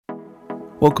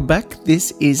Welcome back.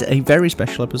 This is a very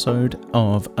special episode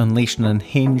of Unleashed and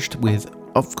Unhinged with,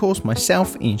 of course,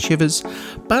 myself, Ian Shivers,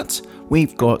 but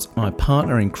we've got my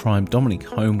partner in crime, Dominic,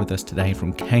 home with us today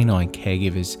from Canine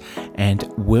Caregivers,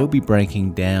 and we'll be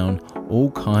breaking down all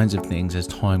kinds of things as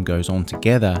time goes on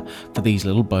together for these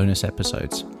little bonus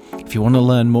episodes. If you want to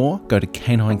learn more, go to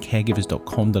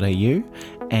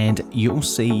caninecaregivers.com.au and you'll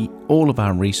see all of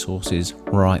our resources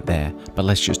right there. But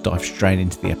let's just dive straight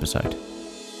into the episode.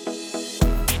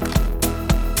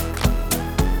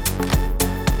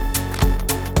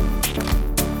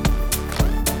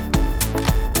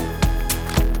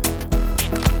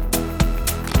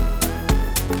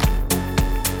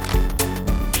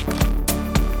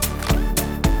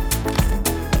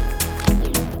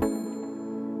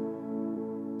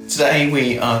 Today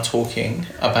we are talking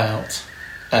about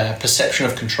perception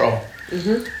of control.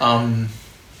 I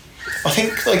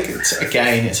think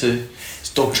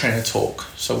it's dog trainer talk.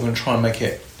 So we're going to try and make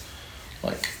it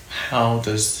like, how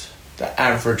does the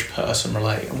average person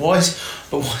relate, and why is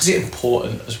it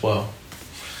important as well?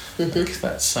 Like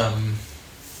that's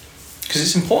because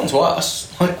it's important to us.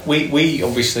 Like we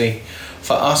obviously,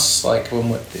 for us, like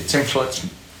it's influenced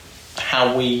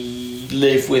how we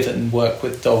live with and work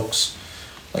with dogs,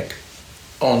 like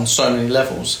on so many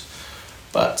levels.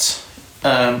 But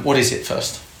what is it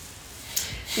first?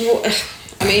 Well,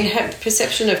 I mean,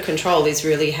 perception of control is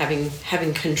really having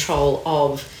control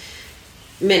of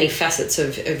many facets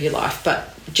of your life,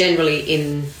 but generally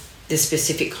in the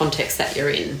specific context that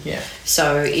you're in. Yeah.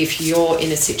 So if you're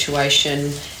in a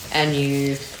situation and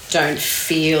you don't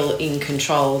feel in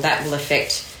control, that will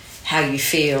affect how you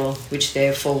feel, which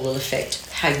therefore will affect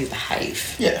how you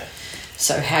behave. Yeah.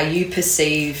 So how you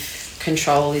perceive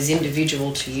control is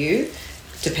individual to you,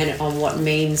 dependent on what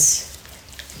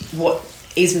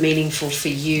is meaningful for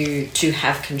you to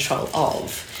have control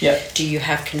of. Yeah. Do you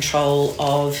have control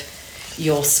of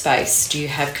your space? Do you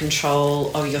have control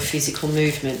of your physical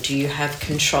movement? Do you have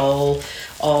control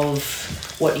of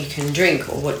what you can drink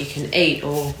or what you can eat,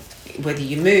 or whether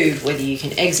you move, whether you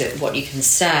can exit, what you can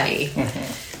say?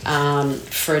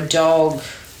 For a dog,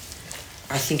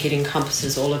 I think it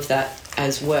encompasses all of that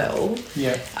as well.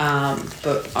 Yeah.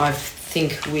 But I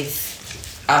think with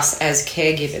us as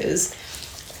caregivers,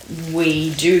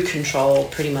 we do control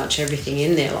pretty much everything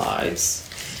in their lives,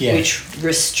 which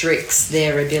restricts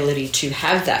their ability to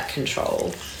have that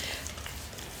control.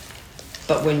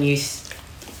 But when you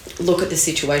look at the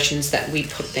situations that we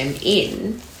put them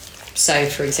in, say,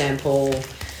 for example,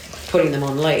 putting them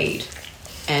on lead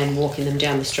and walking them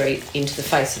down the street into the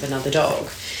face of another dog,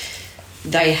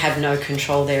 they have no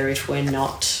control there if we're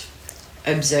not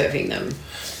observing them.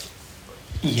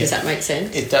 Yeah. Does that make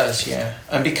sense? It does, yeah.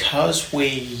 And because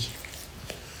we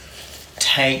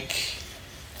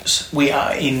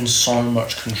are in so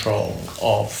much control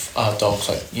of our dogs,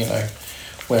 like,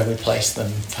 where we place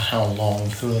them, for how long,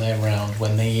 who are they around,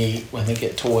 when they eat, when they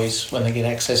get toys, when they get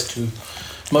access to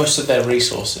most of their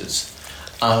resources.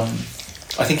 I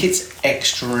think it's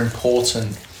extra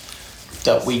important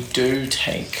that we do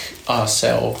take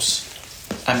ourselves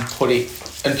and put it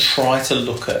and try to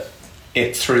look at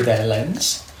it through their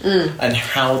lens and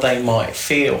how they might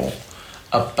feel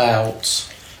about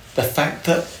the fact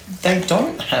that they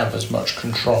don't have as much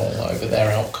control over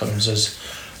their outcomes as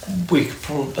we could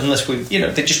probably, unless we,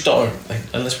 they just don't,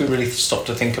 unless we really stop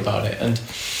to think about it. And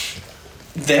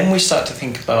then we start to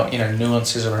think about,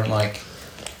 nuances around, like,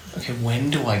 okay, when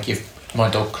do I give my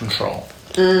dog control?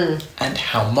 And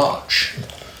how much?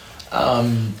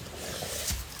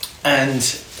 And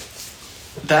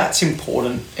that's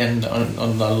important on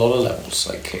a lot of levels.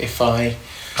 Like, if I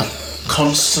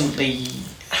constantly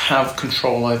have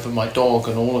control over my dog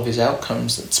and all of his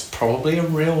outcomes, that's probably a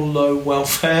real low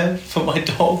welfare for my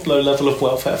dog, low level of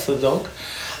welfare for the dog.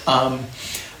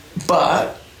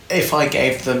 But if I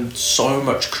gave them so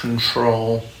much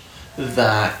control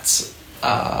that,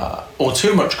 or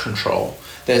too much control,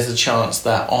 there's a chance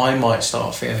that I might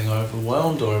start feeling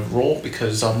overwhelmed or overwrought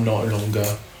because I'm no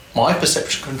longer, my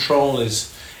perception control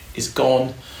is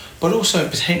gone, but also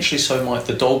potentially so might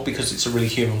the dog, because it's a really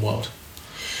human world.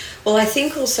 Well, I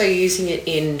think also using it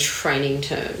in training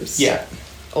terms. Yeah.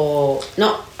 Or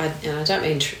not, and I don't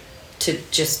mean to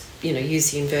just,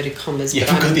 use the inverted commas. Yeah,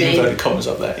 but I've got the inverted commas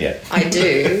up there, yeah. I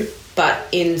do, but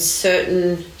in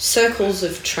certain circles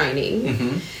of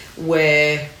training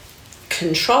where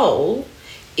control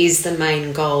is the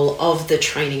main goal of the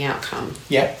training outcome.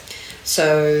 Yeah.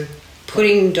 So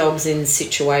putting dogs in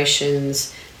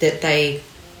situations that they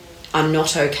are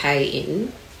not okay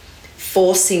in,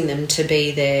 forcing them to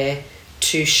be there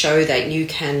to show that you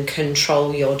can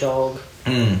control your dog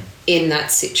in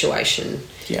that situation.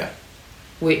 Yeah.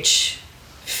 which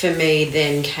for me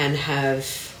then can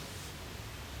have...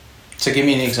 So give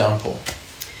me an example.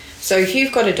 So if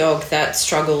you've got a dog that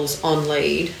struggles on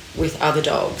lead with other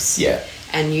dogs, Yeah.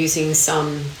 and using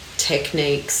some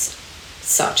techniques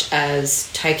such as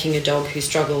taking a dog who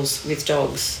struggles with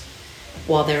dogs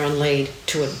while they're on lead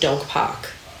to a dog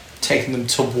park. Taking them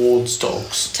towards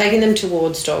dogs. Taking them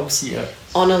towards dogs Yeah.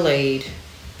 on a lead,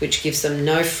 which gives them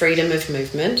no freedom of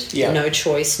movement, Yeah. no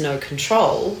choice, no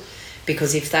control,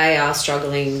 because if they are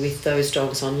struggling with those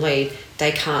dogs on lead,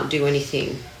 they can't do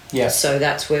anything. Yeah. So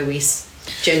that's where we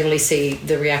generally see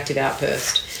the reactive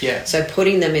outburst. Yeah. So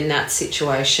putting them in that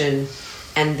situation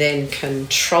and then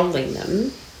controlling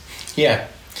them Yeah.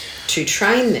 to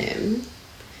train them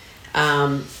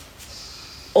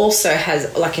also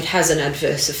has an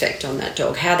adverse effect on that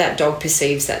dog. How that dog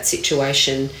perceives that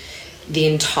situation, the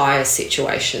entire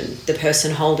situation, the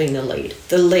person holding the lead,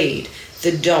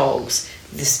 the dogs,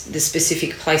 the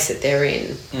specific place that they're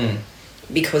in,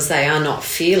 because they are not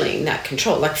feeling that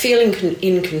control. Like feeling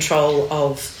in control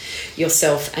of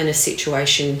yourself and a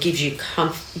situation gives you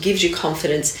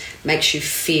confidence, makes you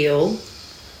feel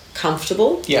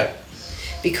comfortable. Yeah.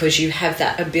 Because you have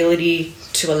that ability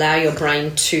to allow your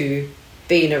brain to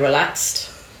be in a relaxed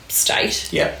state.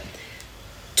 Yeah.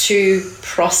 To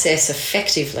process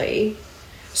effectively.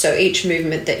 So each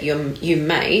movement that you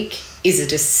make is a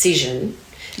decision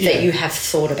that you have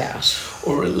thought about.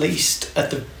 Or at least,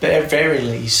 at the very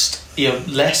least, you're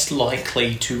less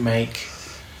likely to make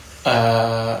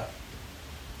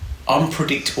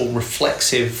unpredictable,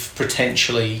 reflexive,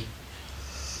 potentially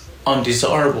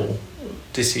undesirable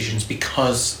decisions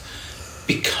because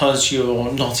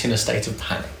you're not in a state of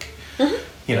panic. Mm-hmm.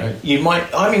 You know, you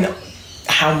might... I mean,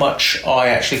 how much I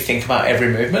actually think about every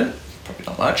movement? Probably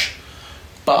not much.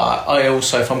 But I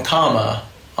also, if I'm calmer,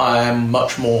 I am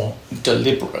much more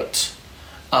deliberate.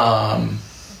 And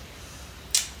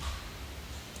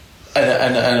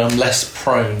I'm less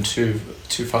prone to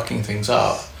fucking things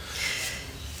up.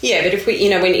 Yeah, but if we,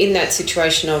 when in that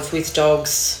situation with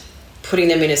dogs, putting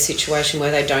them in a situation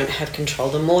where they don't have control,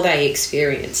 the more they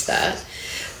experience that,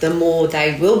 the more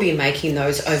they will be making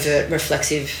those overt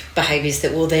reflexive behaviours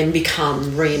that will then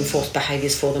become reinforced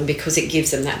behaviours for them because it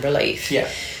gives them that relief. Yeah.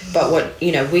 But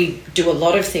we do a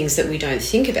lot of things that we don't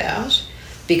think about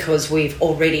because we've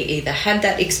already either had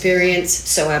that experience,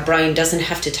 so our brain doesn't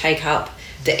have to take up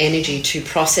the energy to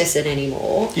process it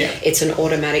anymore. Yeah. It's an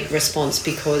automatic response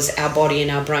because our body and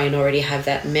our brain already have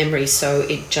that memory, so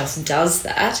it just does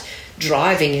that.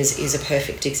 Driving is a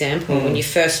perfect example. When you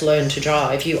first learn to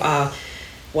drive, you are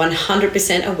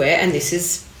 100% aware, and this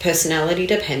is personality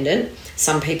dependent.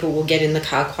 Some people will get in the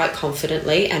car quite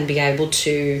confidently and be able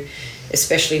to,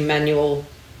 especially manual,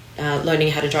 learning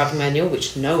how to drive a manual,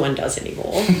 which no one does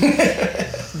anymore.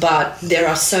 But there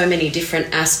are so many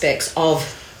different aspects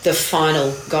of the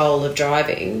final goal of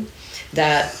driving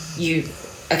that you've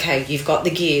got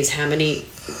the gears. How many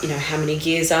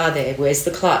gears are there? Where's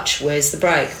the clutch? Where's the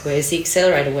brake? Where's the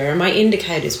accelerator? Where are my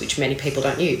indicators, which many people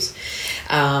don't use?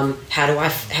 How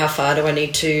far do I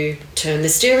need to turn the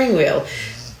steering wheel?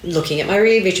 Looking at my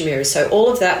rear vision mirror. So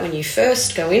all of that, when you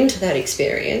first go into that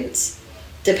experience,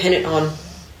 dependent on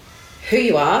who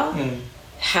you are,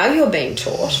 how you're being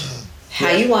taught,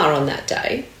 how you are on that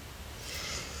day,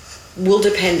 will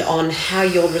depend on how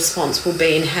your response will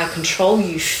be and how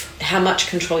much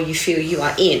control you feel you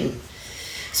are in.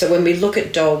 So when we look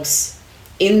at dogs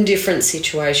in different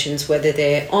situations, whether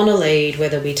they're on a lead,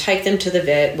 whether we take them to the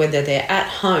vet, whether they're at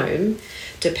home,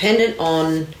 dependent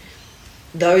on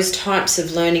those types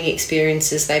of learning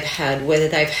experiences they've had, whether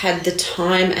they've had the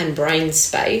time and brain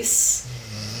space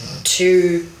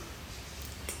to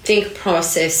think,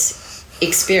 process,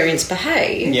 experience,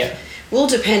 behave, will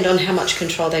depend on how much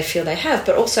control they feel they have,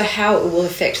 but also how it will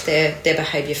affect their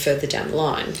behaviour further down the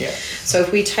line. Yeah. So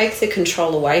if we take the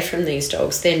control away from these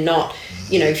dogs, they're not,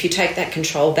 if you take that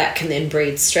control, that can then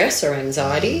breed stress or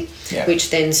anxiety, which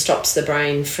then stops the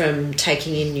brain from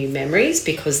taking in new memories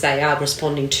because they are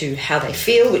responding to how they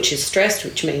feel, which is stressed,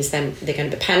 which means they're going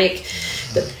to panic,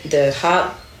 the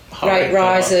heart rate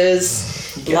rises,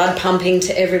 blood pumping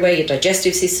to everywhere, your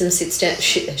digestive system sits down.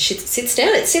 Sits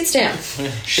down. Shits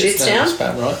down. That's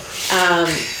about right.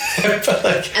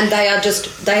 And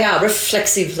they are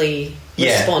reflexively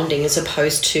responding as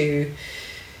opposed to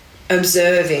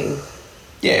observing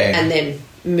and then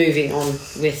moving on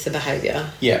with the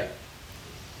behaviour. Yeah.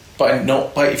 But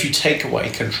if you take away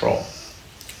control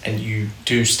and you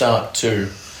will start to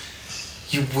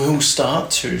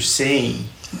see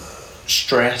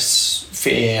stress,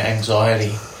 fear,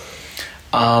 anxiety.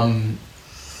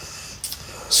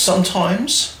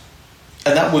 Sometimes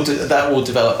and that will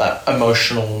develop that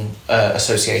emotional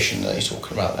association that you're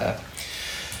talking about there.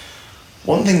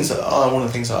 One of the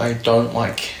things that I don't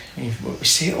like, we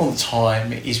see it all the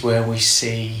time, is where we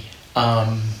see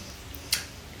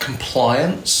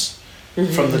compliance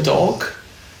from the dog,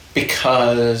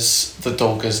 because the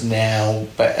dog has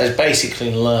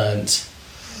basically learned,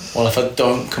 well, if I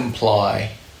don't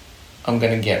comply, I'm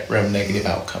going to get real negative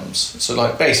outcomes. So,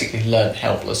 like, basically learned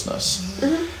helplessness.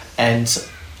 And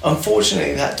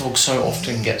unfortunately, that dog so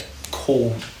often gets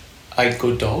called a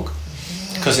good dog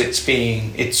because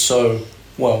it's so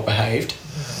well behaved.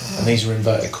 And these are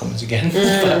inverted commas again.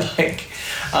 But like,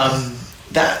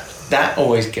 that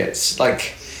always gets,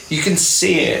 like, you can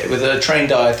see it with a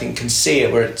trained eye. I think can see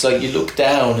it where it's like you look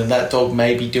down and that dog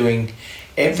may be doing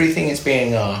everything it's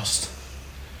being asked,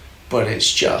 but it's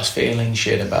just feeling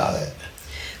shit about it.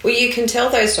 Well, you can tell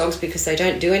those dogs because they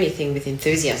don't do anything with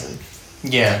enthusiasm.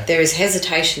 Yeah. There is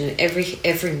hesitation in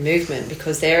every movement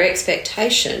because their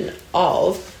expectation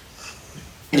of,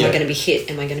 am I going to be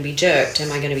hit? Am I going to be jerked? Am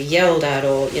I going to be yelled at?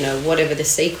 Or, you know, whatever the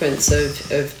sequence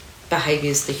of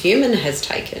behaviours the human has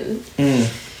taken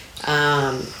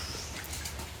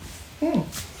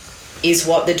is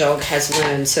what the dog has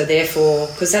learned. So therefore,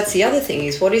 because that's the other thing,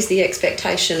 is what is the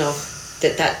expectation of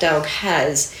that dog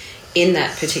has in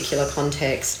that particular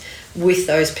context with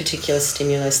those particular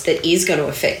stimulus that is going to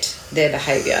affect their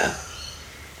behaviour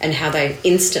and how they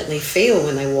instantly feel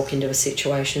when they walk into a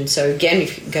situation. So again,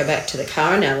 if you go back to the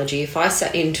car analogy, if I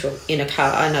sat in a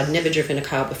car, and I'd never driven a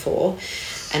car before,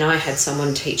 and I had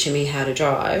someone teaching me how to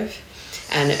drive,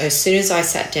 and as soon as I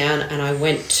sat down and I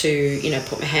went to, you know,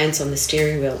 put my hands on the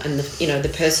steering wheel, and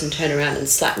the person turned around and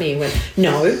slapped me and went,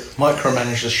 no.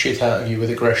 Micromanage the shit out of you with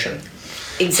aggression.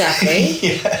 Exactly.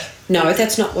 Yeah. No,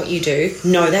 that's not what you do.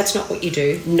 No, that's not what you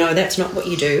do. No, that's not what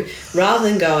you do. Rather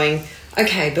than going,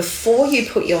 okay, before you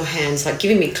put your hands, like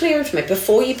giving me clear information,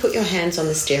 before you put your hands on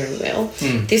the steering wheel,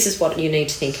 this is what you need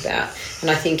to think about.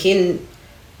 And I think in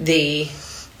the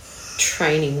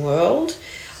training world,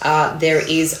 there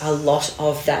is a lot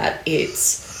of that.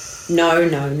 It's no.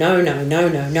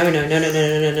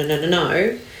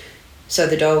 So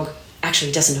the dog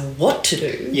actually doesn't know what to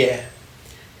do. Yeah.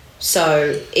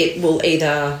 So it will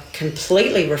either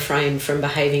completely refrain from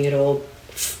behaving at all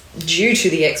due to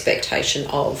the expectation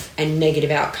of a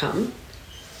negative outcome,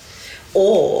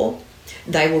 or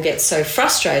they will get so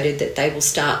frustrated that they will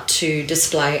start to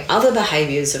display other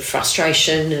behaviours of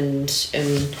frustration and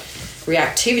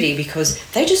reactivity because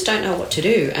they just don't know what to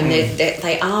do, and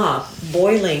they are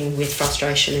boiling with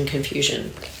frustration and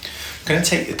confusion. I'm going to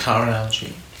take the car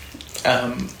analogy.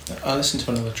 I listened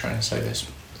to another trainer say this,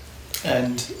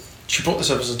 and she brought this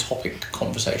up as a topic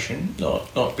conversation,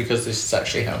 not because this is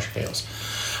actually how she feels,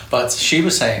 but she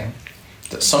was saying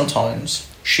that sometimes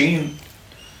she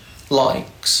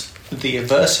likes the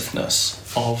aversiveness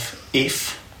of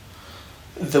if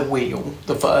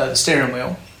the steering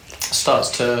wheel starts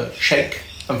to shake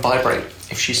and vibrate,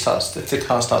 if the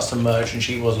car starts to merge and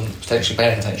she wasn't potentially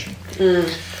paying attention.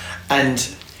 And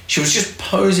she was just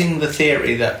posing the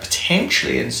theory that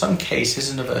potentially in some cases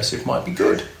an aversive might be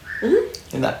good.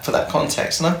 For that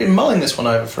context. And I've been mulling this one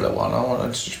over for a little while, and I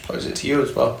want to just pose it to you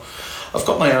as well. I've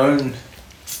got my own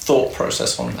thought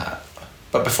process on that,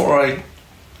 but before I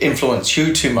influence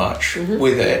you too much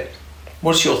with it,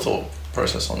 what's your thought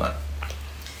process on that?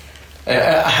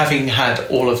 Having had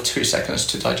all of 2 seconds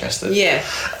to digest it. Yeah.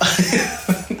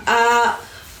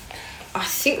 I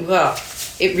think, well,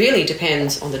 it really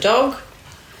depends on the dog,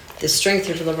 the strength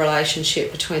of the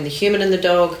relationship between the human and the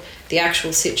dog, the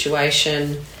actual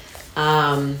situation,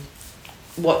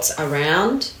 what's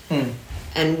around,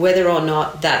 and whether or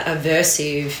not that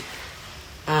aversive,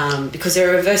 because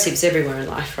there are aversives everywhere in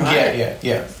life, right?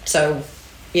 Yeah. So,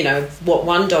 you know, what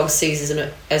one dog sees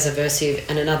as aversive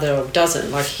and another dog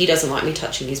doesn't. Like, he doesn't like me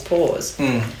touching his paws.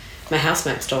 My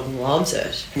housemate's dog loves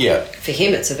it. Yeah. For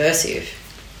him, it's aversive.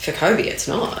 For Kobe, it's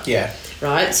not. Yeah.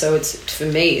 Right? So for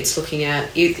me, it's looking at,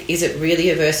 is it really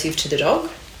aversive to the dog?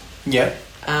 Yeah.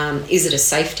 Is it a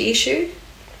safety issue?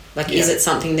 Like, is it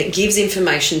something that gives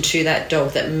information to that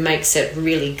dog that makes it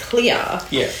really clear?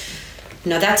 Yeah.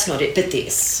 No, that's not it, but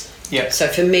this. Yeah. So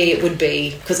for me, it would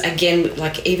be, because again,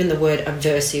 like even the word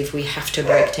aversive, we have to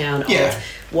break down of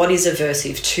what is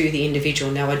aversive to the individual.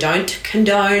 Now, I don't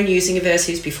condone using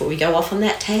aversives before we go off on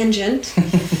that tangent.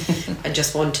 I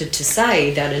just wanted to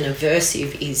say that an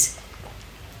aversive is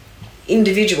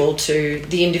individual to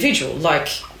the individual. Like,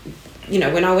 you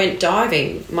know, when I went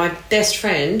diving, my best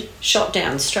friend shot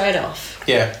down straight off.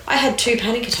 Yeah. I had 2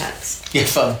 panic attacks. Yeah,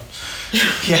 fun.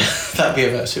 Yeah, that'd be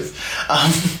aversive.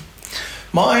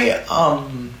 My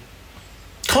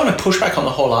kind of pushback on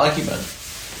the whole argument,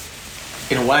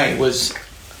 in a way, was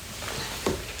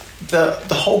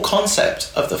the whole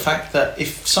concept of the fact that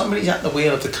if somebody's at the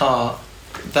wheel of the car,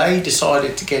 they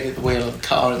decided to get at the wheel of the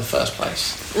car in the first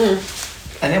place.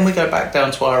 And then we go back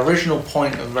down to our original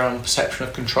point around perception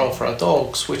of control for our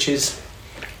dogs, which is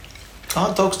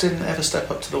our dogs didn't ever step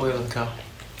up to the wheel of the car.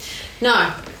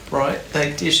 No. Right?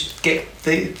 They just get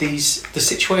the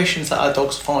situations that our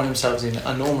dogs find themselves in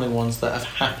are normally ones that have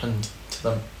happened to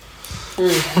them.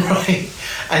 Right?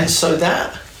 And so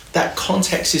that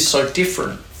context is so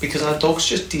different because our dogs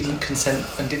just didn't consent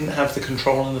and didn't have the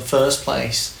control in the first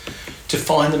place to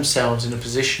find themselves in a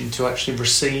position to actually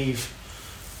receive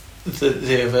the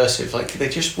aversive. Like, they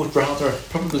just would rather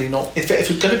probably not. If it's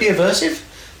going to be aversive,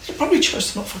 they probably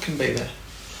chose to not fucking be there.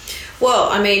 Well,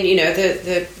 I mean, you know,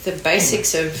 the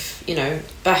basics of, you know,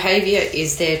 behaviour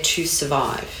is there to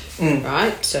survive,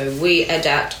 right? So we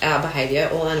adapt our behaviour,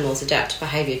 all animals adapt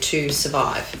behaviour to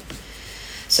survive.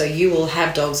 So you will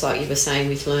have dogs, like you were saying,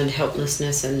 with learned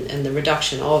helplessness and the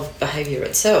reduction of behaviour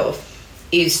itself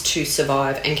is to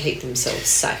survive and keep themselves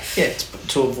safe. Yeah,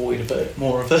 to avoid a bit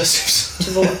more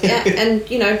aversives. Yeah, and,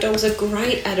 you know, dogs are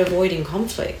great at avoiding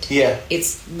conflict. Yeah.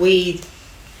 It's we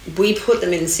put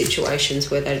them in situations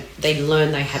where they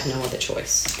learn they have no other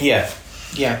choice. Yeah.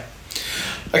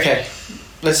 Okay,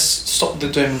 let's stop the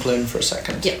doom and gloom for a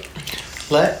second. Yeah. Okay.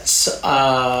 Let's,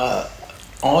 I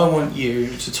want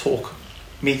you to talk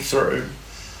me through,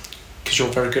 because you're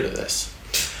very good at this.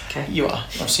 Okay. You are.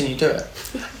 I've seen you do it.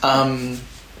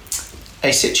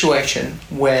 A situation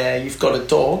where you've got a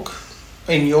dog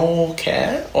in your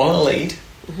care on a lead.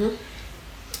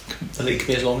 The lead can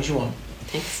be as long as you want.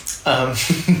 Thanks.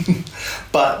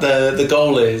 But the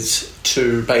goal is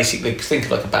to basically think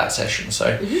of like a bat session.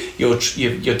 So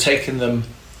you're taking them,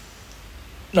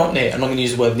 not near, I'm not going to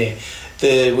use the word near.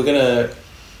 We're going to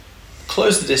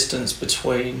close the distance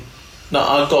between,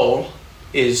 our goal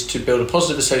is to build a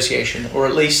positive association, or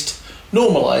at least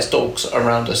normalise dogs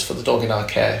around us for the dog in our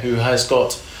care who has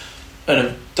got,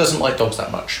 and doesn't like dogs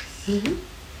that much.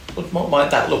 What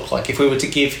might that look like if we were to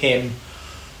give him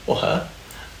or her,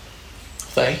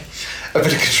 they, a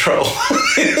bit of control?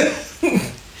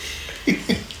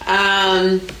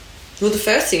 Well, the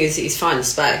first thing is find the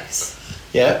space.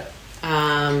 Yeah.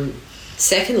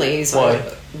 Secondly is why?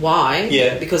 Why?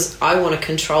 Yeah. Because I want to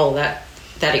control that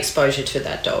exposure to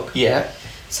that dog. Yeah.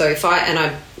 So if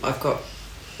I've got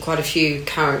quite a few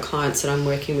current clients that I'm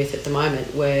working with at the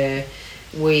moment where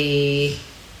we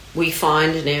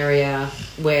find an area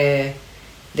where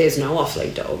there's no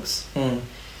off-lead dogs.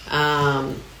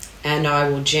 And I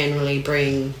will generally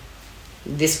bring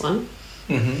this one.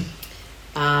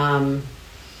 The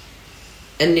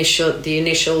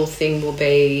initial thing will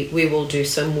be we will do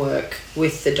some work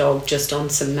with the dog just on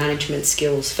some management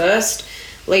skills first,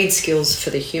 lead skills for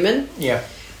the human. Yeah.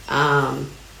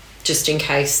 Just in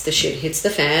case the shit hits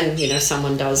the fan, you know,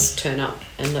 someone does turn up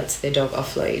and lets their dog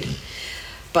off lead.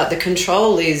 But the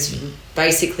control is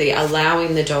basically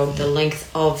allowing the dog the length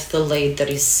of the lead that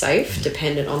is safe,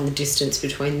 dependent on the distance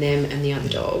between them and the other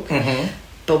dog.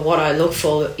 But what I look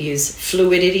for is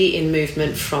fluidity in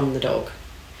movement from the dog,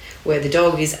 where the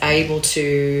dog is able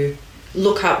to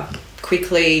look up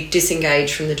quickly,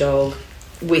 disengage from the dog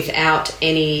without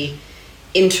any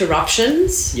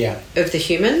interruptions of the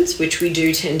humans, which we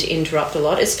do tend to interrupt a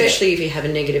lot, especially if you have a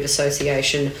negative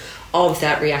association of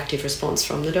that reactive response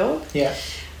from the dog.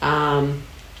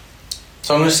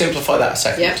 So I'm going to simplify that a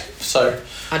second. Yeah. So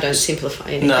I don't simplify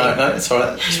anything. No, it's all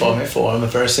right. That's what I'm here for. I'm a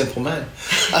very simple man.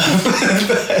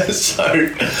 So you're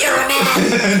a man.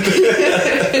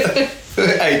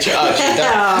 Hey,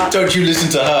 Archie, don't you listen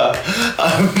to her.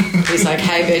 He's like,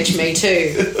 hey, bitch, me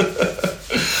too.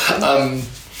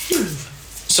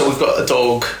 So we've got a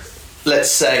dog.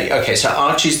 Let's say, okay, so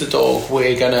Archie's the dog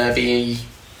we're going to be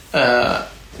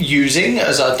using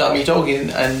as our dummy dog,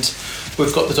 and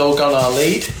we've got the dog on our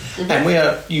lead, and we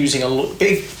are using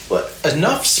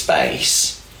enough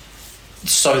space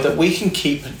so that we can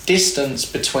keep distance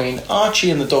between Archie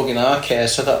and the dog in our care,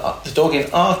 so that the dog in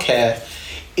our care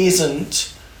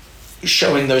isn't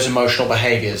showing those emotional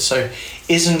behaviours, so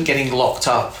isn't getting locked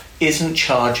up, isn't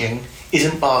charging,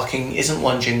 isn't barking, isn't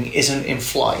lunging, isn't in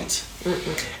flight.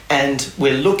 And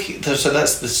we're looking, so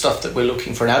that's the stuff that we're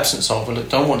looking for an absence of. We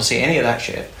don't want to see any of that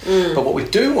shit. But what we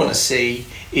do want to see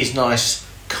is nice,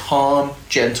 calm,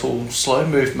 gentle, slow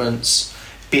movements,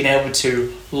 being able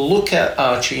to look at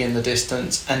Archie in the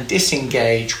distance and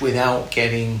disengage without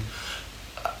getting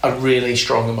a really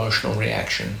strong emotional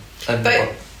reaction. And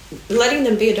but letting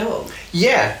them be a dog.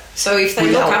 Yeah. So if they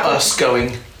without look up us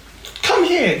going, come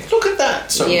here, look at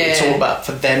that. So Yeah. it's all about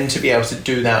for them to be able to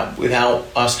do that without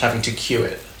us having to cue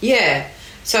it. Yeah.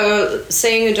 So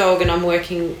seeing a dog, and I'm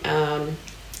working,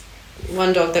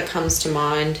 one dog that comes to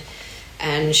mind,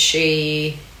 and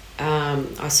she,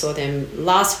 I saw them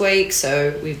last week,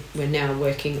 so we're now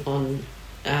working on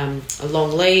a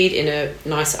long lead in a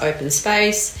nice open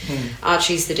space.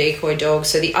 Archie's the decoy dog.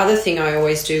 So the other thing I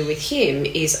always do with him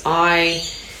is I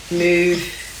move...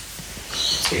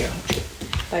 Yeah.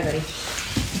 Bye, buddy.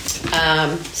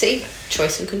 See?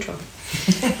 Choice and control.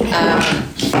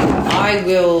 I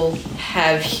will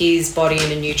have his body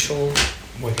in a neutral...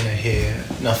 We're going to hear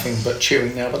nothing but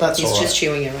chewing now, but that's all right. He's just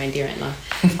chewing a reindeer antler.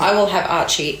 I will have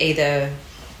Archie either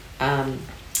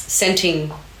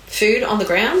scenting food on the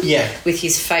ground with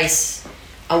his face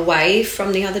away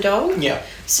from the other dog. Yeah.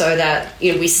 So that,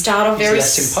 we start off very...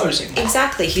 He's less imposing.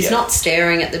 Exactly. He's not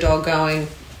staring at the dog going,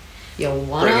 "You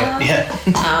wanna?"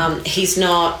 Yeah. He's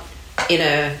not in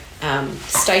a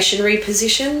stationary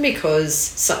position,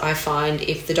 because I find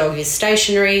if the dog is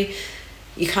stationary,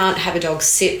 you can't have a dog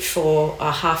sit for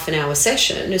a half an hour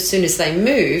session. As soon as they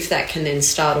move, that can then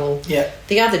startle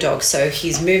the other dog. So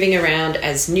he's moving around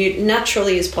as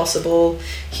naturally as possible.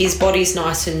 His body's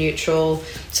nice and neutral.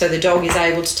 So the dog is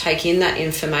able to take in that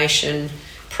information,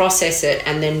 process it,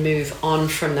 and then move on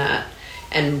from that.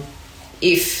 And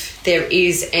if there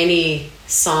is any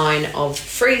sign of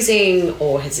freezing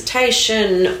or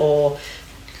hesitation or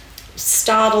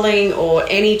startling or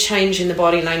any change in the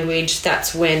body language,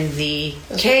 that's when the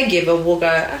caregiver will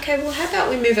go, okay, well, how about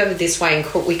we move over this way,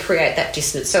 and we create that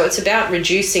distance. So it's about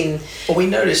reducing... Well, we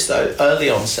notice, though, early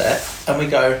onset, and we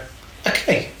go,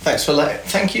 okay,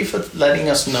 thank you for letting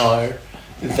us know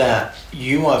that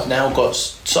you have now got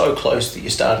so close that you're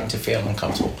starting to feel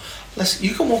uncomfortable.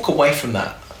 You can walk away from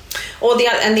that. Or the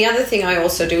other thing I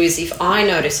also do is, if I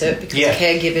notice it, because the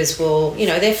caregivers will,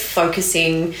 they're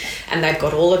focusing and they've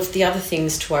got all of the other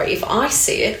things to worry. If I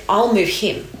see it, I'll move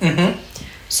him. Mm-hmm.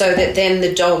 So that then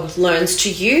the dog learns to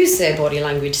use their body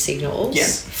language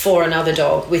signals for another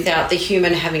dog without the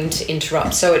human having to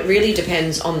interrupt. So it really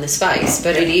depends on the space,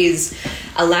 but it is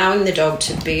allowing the dog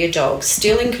to be a dog,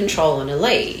 still in control and a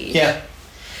lead,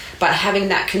 but having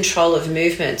that control of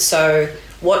movement. So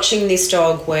watching this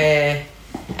dog where...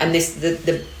 And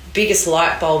the biggest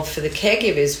light bulb for the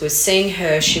caregivers was seeing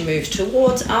her, she moved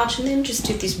towards Arch and then just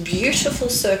did this beautiful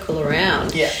circle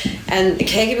around. Yeah. And the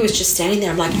caregiver was just standing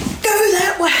there. I'm like, go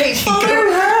that way, follow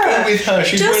her. Go with her,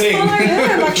 she's just winning. Follow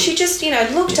her. Like, she just,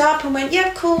 looked up and went,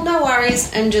 yep, cool, no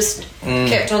worries, and just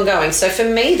kept on going. So for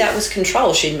me, that was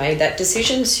control. She'd made that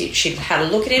decision. She'd had a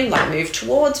look at him, moved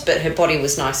towards, but her body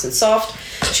was nice and soft.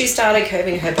 She started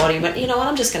curving her body and went, you know what,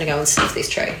 I'm just going to go and sniff this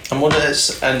tree.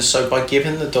 And so by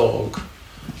giving the dog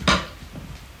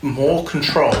more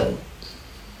control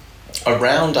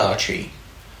around Archie,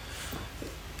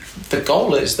 the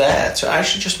goal is there to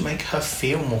actually just make her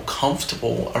feel more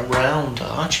comfortable around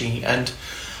Archie, and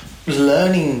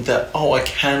learning that,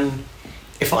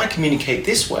 if I communicate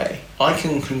this way, I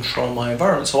can control my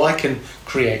environment, so I can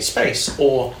create space,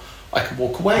 or I can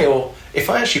walk away, or if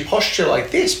I actually posture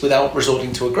like this without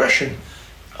resorting to aggression,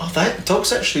 that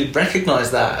dogs actually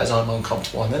recognise that as I'm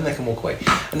uncomfortable, and then they can walk away.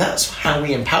 And that's how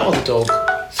we empower the dog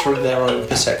through their own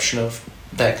perception of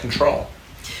their control.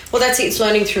 Well, that's it. It's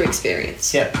learning through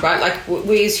experience. Yeah. Right? Like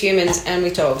we as humans and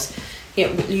with dogs,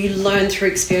 you learn through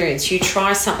experience. You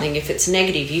try something. If it's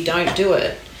negative, you don't do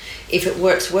it. If it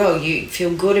works well, you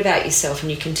feel good about yourself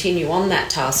and you continue on that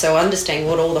task. So understanding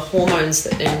what all the hormones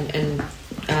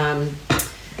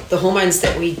the hormones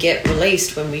that we get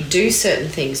released when we do certain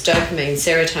things, dopamine,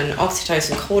 serotonin,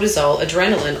 oxytocin, cortisol,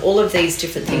 adrenaline, all of these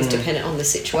different things dependent on the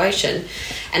situation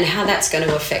and how that's going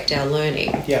to affect our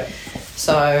learning. Yeah.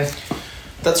 So...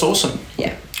 That's awesome.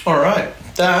 Yeah. All right.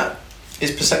 That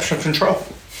is perception of control.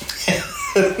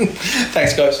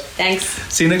 Thanks, guys. Thanks.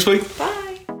 See you next week.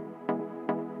 Bye.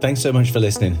 Thanks so much for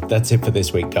listening. That's it for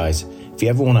this week, guys. If you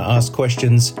ever want to ask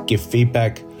questions, give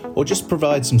feedback, or just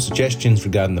provide some suggestions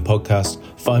regarding the podcast,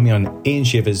 find me on Ian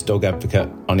Shivers Dog Advocate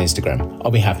on Instagram.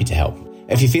 I'll be happy to help.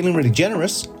 If you're feeling really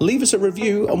generous, leave us a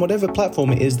review on whatever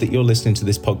platform it is that you're listening to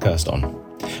this podcast on.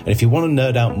 And if you want to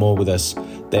nerd out more with us,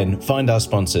 then find our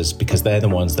sponsors, because they're the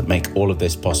ones that make all of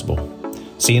this possible.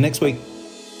 See you next week.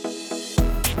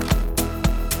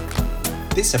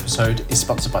 This episode is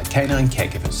sponsored by Canine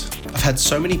Caregivers. I've had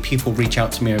so many people reach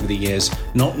out to me over the years,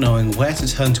 not knowing where to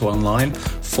turn to online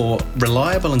for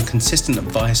reliable and consistent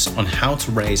advice on how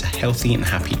to raise a healthy and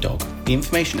happy dog. The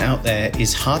information out there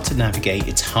is hard to navigate,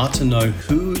 it's hard to know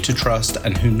who to trust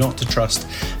and who not to trust,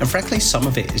 and frankly, some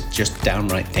of it is just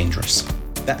downright dangerous.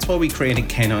 That's why we created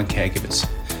Canine Caregivers,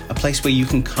 a place where you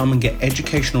can come and get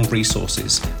educational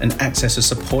resources and access a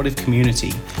supportive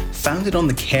community founded on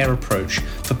the care approach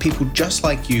for people just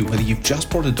like you, whether you've just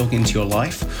brought a dog into your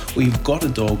life or you've got a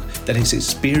dog that is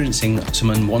experiencing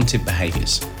some unwanted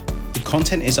behaviors. The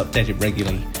content is updated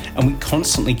regularly, and we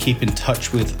constantly keep in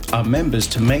touch with our members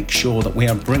to make sure that we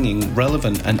are bringing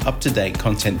relevant and up-to-date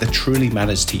content that truly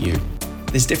matters to you.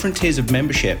 There's different tiers of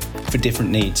membership for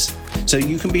different needs, so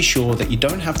you can be sure that you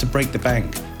don't have to break the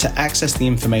bank to access the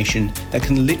information that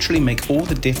can literally make all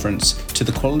the difference to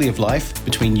the quality of life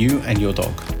between you and your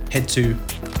dog. Head to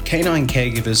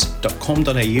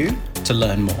caninecaregivers.com.au to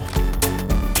learn more.